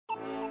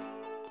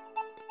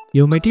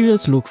Your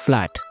materials look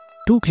flat,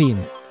 too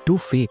clean, too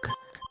fake,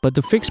 but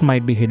the fix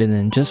might be hidden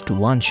in just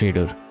one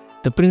shader,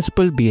 the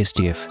Principled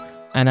BSDF,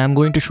 and I'm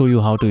going to show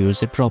you how to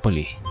use it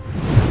properly.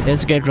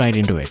 Let's get right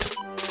into it.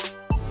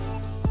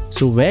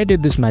 So where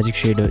did this magic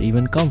shader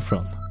even come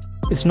from?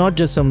 It's not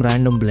just some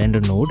random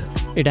Blender node,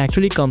 it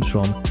actually comes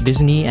from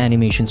Disney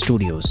Animation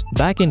Studios.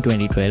 Back in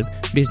 2012,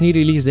 Disney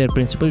released their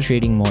Principled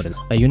shading model,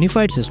 a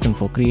unified system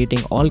for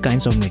creating all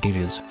kinds of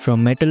materials,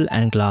 from metal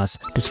and glass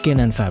to skin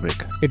and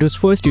fabric. It was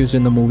first used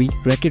in the movie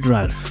Wreck-It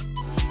Ralph.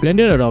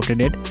 Blender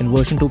adopted it in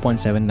version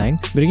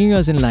 2.79, bringing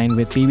us in line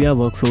with PBR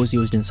workflows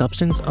used in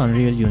Substance,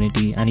 Unreal,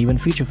 Unity, and even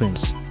feature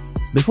films.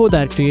 Before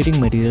that, creating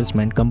materials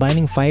meant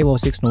combining 5 or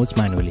 6 nodes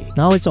manually.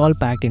 Now it's all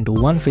packed into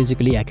one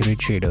physically accurate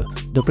shader,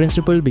 the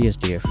Principled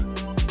BSDF.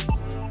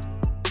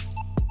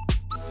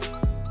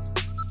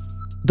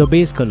 The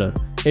base color.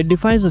 It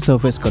defines the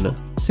surface color.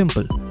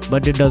 Simple,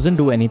 but it doesn't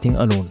do anything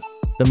alone.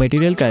 The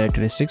material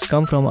characteristics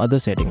come from other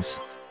settings.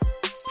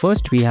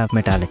 First, we have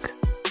metallic.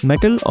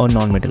 Metal or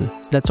non-metal,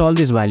 that's all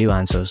this value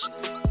answers.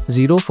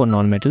 0 for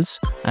non-metals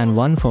and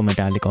 1 for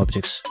metallic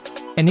objects.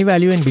 Any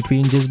value in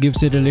between just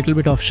gives it a little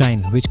bit of shine,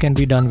 which can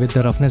be done with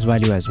the roughness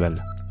value as well.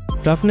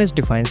 Roughness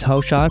defines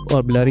how sharp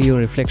or blurry your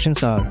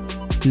reflections are.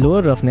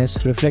 Lower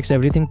roughness reflects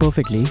everything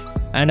perfectly,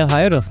 and a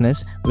higher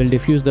roughness will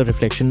diffuse the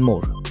reflection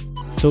more.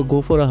 So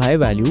go for a high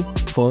value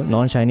for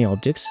non-shiny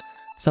objects,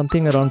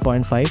 something around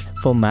 0.5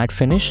 for matte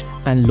finish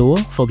and lower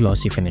for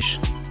glossy finish.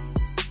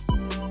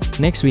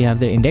 Next we have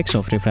the index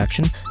of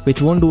refraction,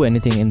 which won't do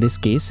anything in this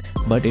case,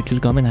 but it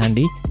will come in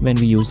handy when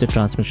we use the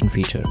transmission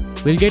feature.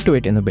 We'll get to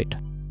it in a bit.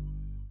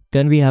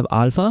 Then we have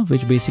alpha,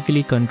 which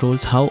basically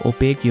controls how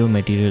opaque your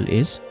material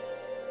is.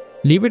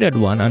 Leave it at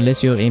 1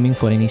 unless you're aiming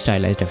for any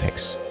stylized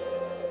effects.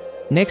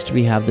 Next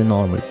we have the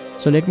normal.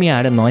 So let me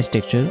add a noise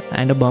texture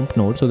and a bump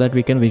node so that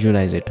we can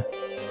visualize it.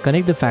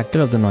 Connect the factor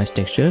of the noise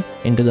texture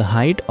into the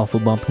height of a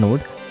bump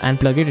node and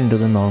plug it into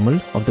the normal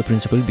of the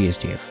Principled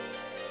BSDF.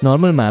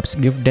 Normal maps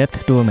give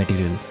depth to a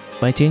material.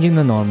 By changing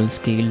the normal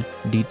scale,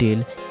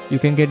 detail, you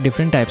can get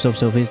different types of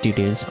surface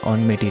details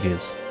on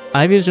materials.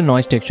 I've used a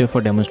noise texture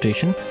for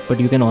demonstration, but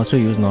you can also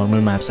use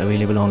normal maps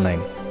available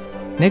online.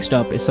 Next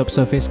up is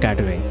subsurface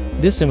scattering.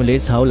 This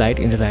simulates how light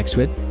interacts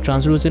with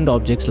translucent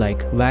objects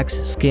like wax,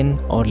 skin,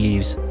 or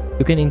leaves.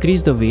 You can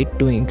increase the weight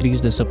to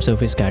increase the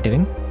subsurface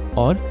scattering,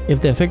 or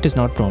if the effect is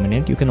not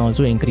prominent, you can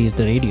also increase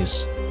the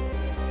radius.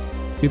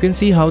 You can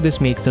see how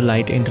this makes the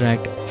light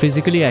interact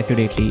physically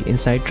accurately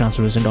inside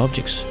translucent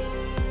objects.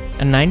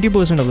 And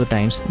 90% of the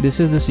times, this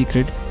is the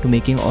secret to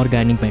making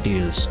organic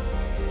materials.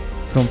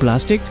 From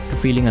plastic to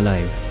feeling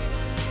alive.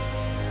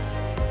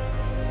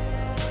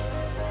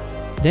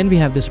 Then we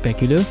have the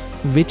specular,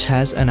 which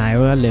has an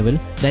IOR level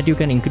that you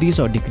can increase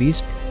or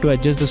decrease to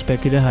adjust the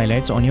specular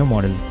highlights on your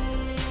model.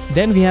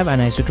 Then we have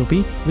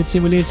anisotropy, which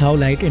simulates how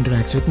light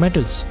interacts with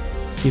metals.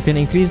 You can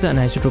increase the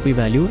anisotropy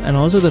value and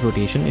also the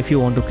rotation if you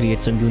want to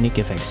create some unique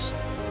effects.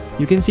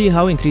 You can see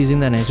how increasing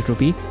the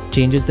anisotropy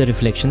changes the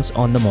reflections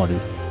on the model.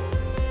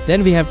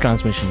 Then we have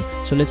transmission,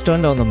 so let's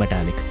turn down the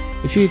metallic.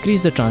 If you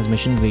increase the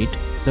transmission weight,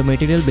 the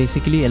material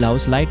basically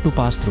allows light to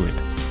pass through it.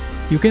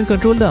 You can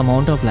control the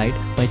amount of light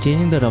by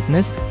changing the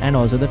roughness and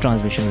also the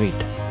transmission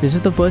rate. This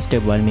is the first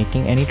step while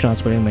making any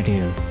transparent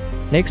material.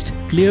 Next,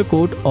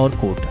 Clearcoat or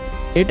coat.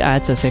 It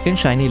adds a second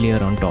shiny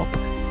layer on top.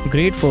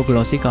 Great for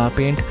glossy car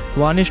paint,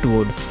 varnished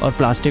wood, or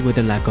plastic with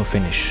a lack of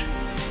finish.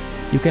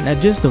 You can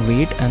adjust the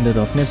weight and the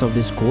roughness of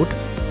this coat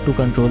to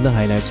control the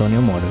highlights on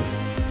your model.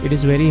 It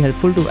is very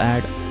helpful to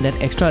add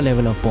that extra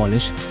level of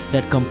polish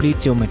that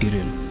completes your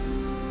material.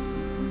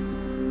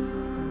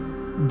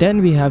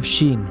 Then we have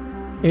Sheen.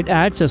 It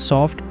adds a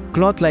soft,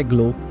 cloth-like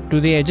glow to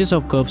the edges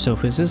of curved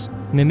surfaces,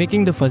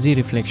 mimicking the fuzzy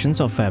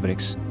reflections of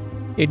fabrics.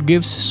 It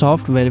gives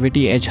soft,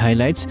 velvety edge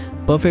highlights,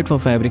 perfect for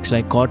fabrics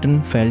like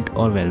cotton, felt,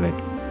 or velvet.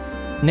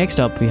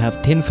 Next up, we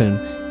have thin film,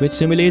 which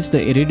simulates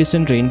the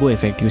iridescent rainbow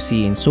effect you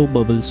see in soap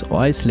bubbles,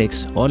 oil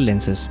slicks, or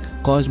lenses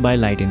caused by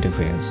light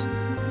interference.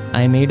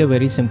 I made a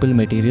very simple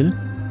material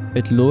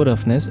with low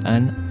roughness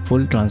and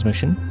full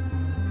transmission.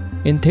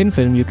 In thin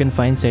film, you can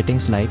find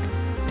settings like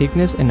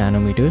thickness in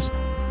nanometers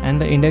and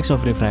the index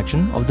of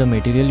refraction of the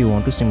material you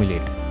want to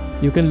simulate.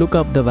 You can look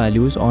up the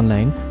values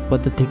online for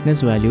the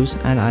thickness values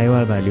and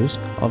IOR values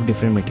of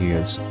different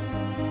materials.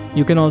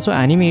 You can also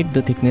animate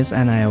the thickness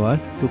and IOR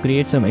to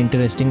create some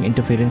interesting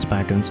interference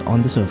patterns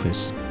on the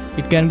surface.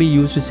 It can be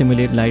used to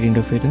simulate light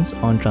interference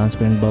on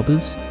transparent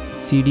bubbles,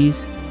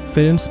 CDs,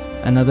 films,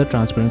 and other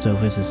transparent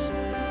surfaces.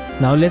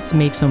 Now let's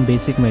make some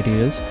basic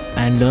materials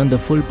and learn the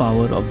full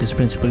power of this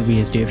Principled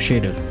BSDF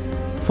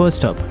shader.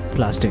 First up,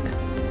 plastic.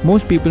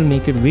 Most people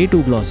make it way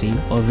too glossy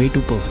or way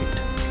too perfect.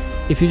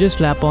 If you just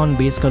slap on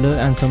base color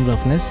and some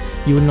roughness,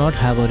 you will not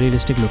have a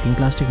realistic looking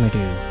plastic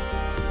material.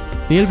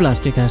 Real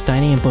plastic has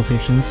tiny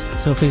imperfections,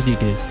 surface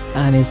details,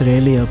 and is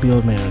rarely a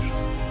pure mirror.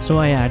 So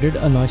I added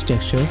a noise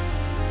texture,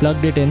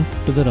 plugged it in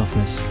to the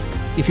roughness.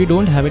 If you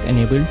don't have it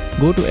enabled,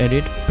 go to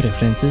Edit,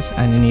 Preferences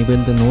and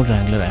enable the Node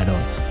Wrangler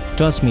add-on.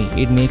 Trust me,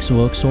 it makes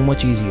work so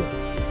much easier.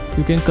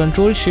 You can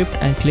Ctrl Shift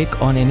and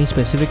click on any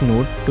specific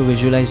node to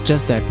visualize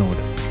just that node.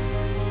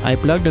 I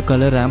plugged a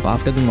color ramp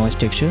after the noise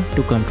texture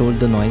to control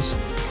the noise.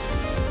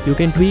 You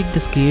can tweak the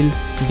scale,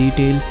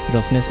 detail,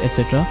 roughness,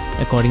 etc.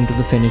 according to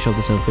the finish of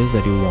the surface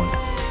that you want.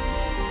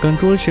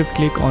 Ctrl Shift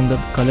click on the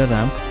color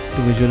ramp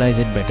to visualize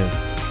it better.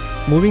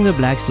 Moving the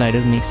black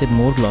slider makes it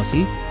more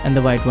glossy and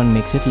the white one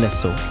makes it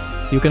less so.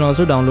 You can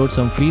also download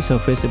some free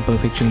surface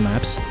imperfection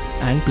maps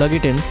and plug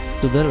it in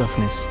to the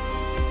roughness.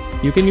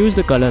 You can use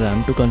the color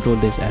ramp to control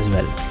this as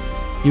well.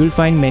 You will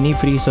find many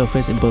free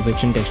surface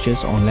imperfection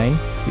textures online.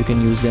 You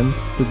can use them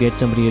to get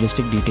some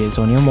realistic details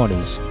on your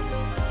models.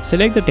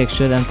 Select the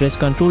texture and press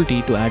Ctrl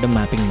T to add a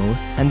mapping node,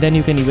 and then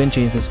you can even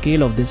change the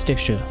scale of this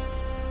texture.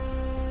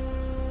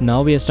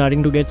 Now we are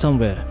starting to get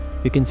somewhere.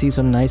 You can see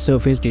some nice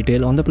surface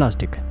detail on the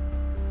plastic.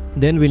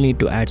 Then we'll need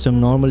to add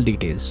some normal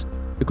details.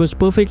 Because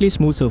perfectly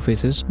smooth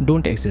surfaces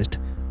don't exist,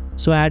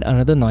 so add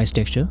another noise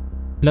texture.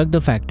 Plug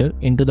the factor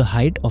into the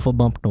height of a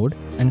bump node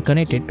and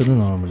connect it to the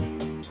normal.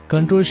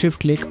 Ctrl Shift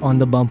click on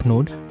the bump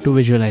node to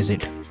visualize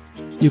it.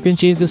 You can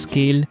change the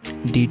scale,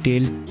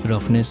 detail,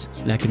 roughness,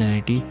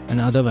 lacularity and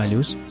other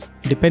values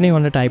depending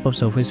on the type of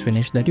surface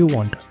finish that you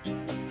want.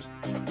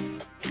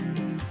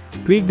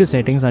 Tweak the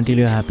settings until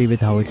you are happy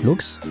with how it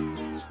looks.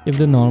 If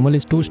the normal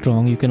is too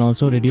strong, you can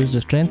also reduce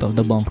the strength of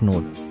the bump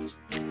node.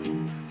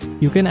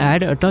 You can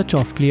add a touch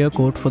of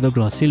Clearcoat for the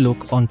glossy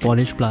look on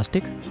polished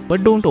plastic,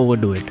 but don't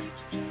overdo it.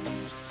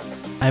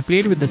 I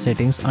played with the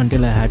settings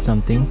until I had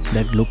something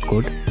that looked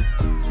good,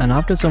 and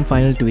after some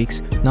final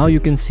tweaks, now you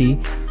can see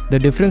the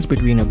difference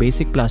between a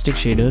basic plastic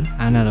shader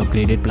and an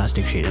upgraded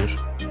plastic shader.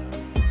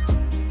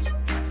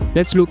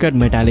 Let's look at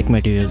metallic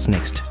materials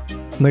next.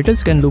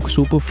 Metals can look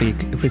super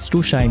fake if it's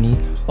too shiny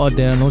or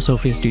there are no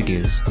surface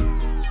details.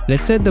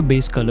 Let's set the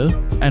base color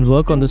and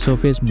work on the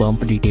surface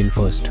bump detail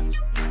first.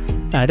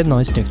 Add a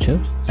noise texture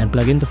and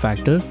plug in the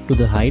factor to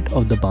the height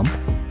of the bump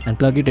and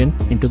plug it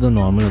into the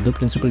normal of the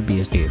Principled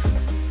BSDF.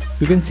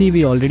 You can see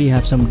we already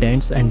have some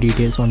dents and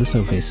details on the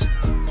surface.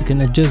 You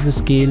can adjust the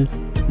scale,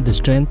 the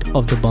strength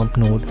of the bump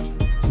node,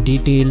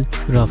 detail,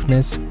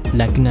 roughness,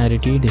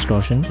 lacularity,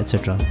 distortion,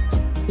 etc.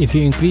 If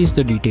you increase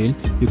the detail,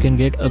 you can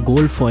get a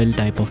gold foil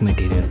type of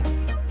material.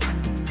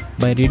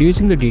 By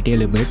reducing the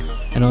detail a bit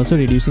and also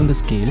reducing the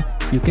scale,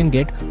 you can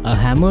get a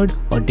hammered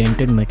or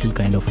dented metal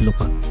kind of look.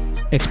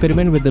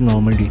 Experiment with the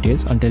normal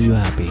details until you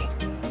are happy.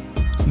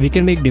 We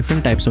can make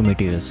different types of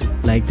materials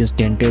like this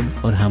dented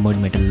or hammered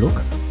metal look,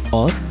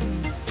 or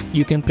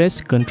you can press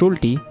Ctrl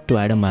T to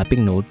add a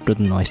mapping node to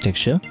the noise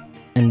texture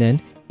and then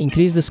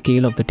increase the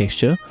scale of the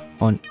texture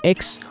on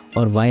X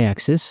or Y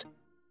axis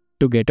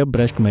to get a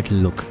brushed metal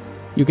look.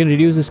 You can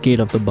reduce the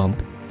scale of the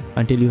bump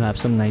until you have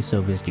some nice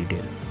surface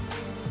detail.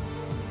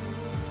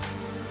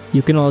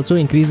 You can also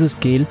increase the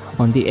scale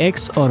on the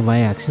X or Y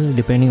axis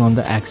depending on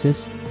the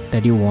axis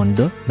that you want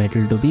the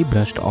metal to be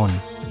brushed on.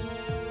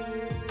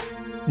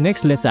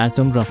 Next, let's add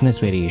some roughness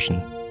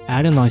variation.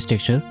 Add a noise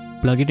texture,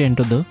 plug it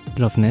into the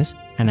roughness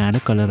and add a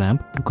color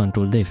ramp to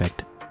control the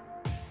effect.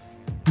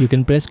 You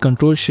can press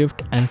Ctrl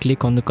Shift and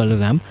click on the color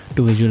ramp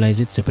to visualize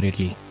it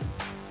separately.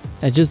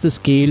 Adjust the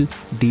scale,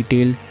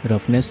 detail,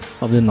 roughness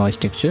of the noise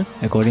texture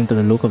according to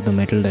the look of the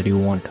metal that you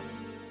want.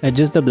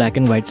 Adjust the black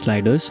and white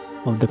sliders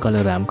of the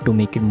color ramp to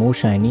make it more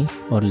shiny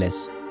or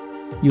less.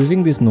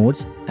 Using these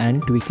nodes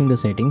and tweaking the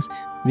settings,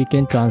 we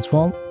can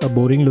transform a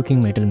boring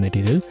looking metal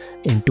material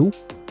into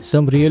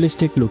some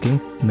realistic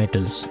looking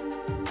metals.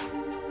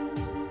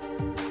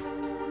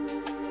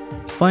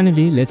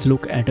 Finally, let's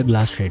look at a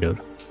glass shader.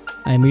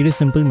 I made a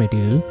simple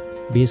material,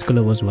 base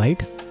color was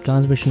white,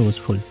 transmission was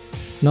full.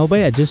 Now by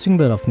adjusting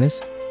the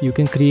roughness, you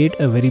can create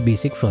a very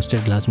basic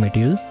frosted glass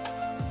material.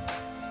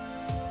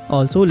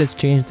 Also, let's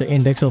change the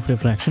index of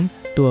refraction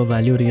to a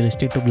value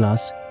realistic to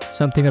glass,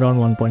 something around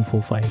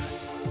 1.45.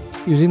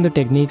 Using the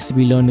techniques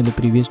we learned in the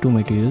previous two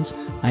materials,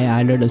 I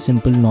added a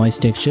simple noise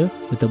texture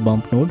with a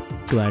bump node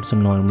to add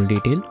some normal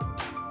detail.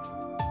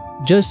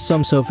 Just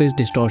some surface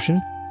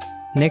distortion.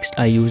 Next,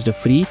 I used a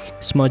free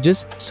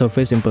smudges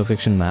surface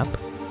imperfection map,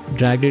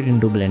 dragged it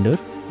into Blender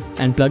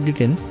and plugged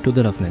it in to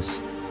the roughness.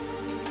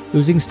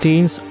 Using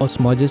stains or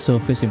smudges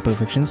surface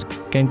imperfections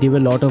can give a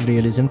lot of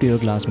realism to your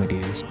glass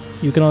materials.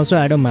 You can also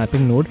add a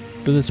mapping node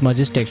to the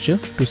smudges texture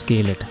to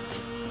scale it.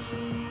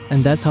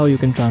 And that's how you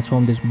can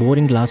transform this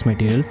boring glass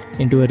material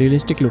into a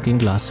realistic looking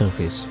glass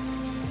surface.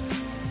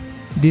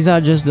 These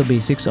are just the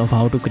basics of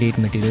how to create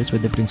materials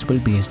with the Principled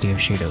BSDF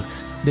shader.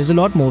 There's a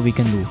lot more we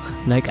can do,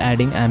 like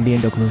adding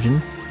ambient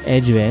occlusion,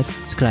 edge wear,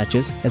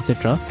 scratches,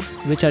 etc.,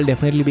 which I'll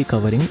definitely be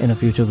covering in a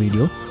future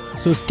video.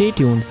 So stay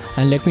tuned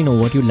and let me know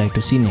what you'd like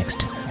to see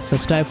next.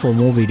 Subscribe for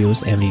more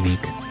videos every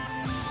week.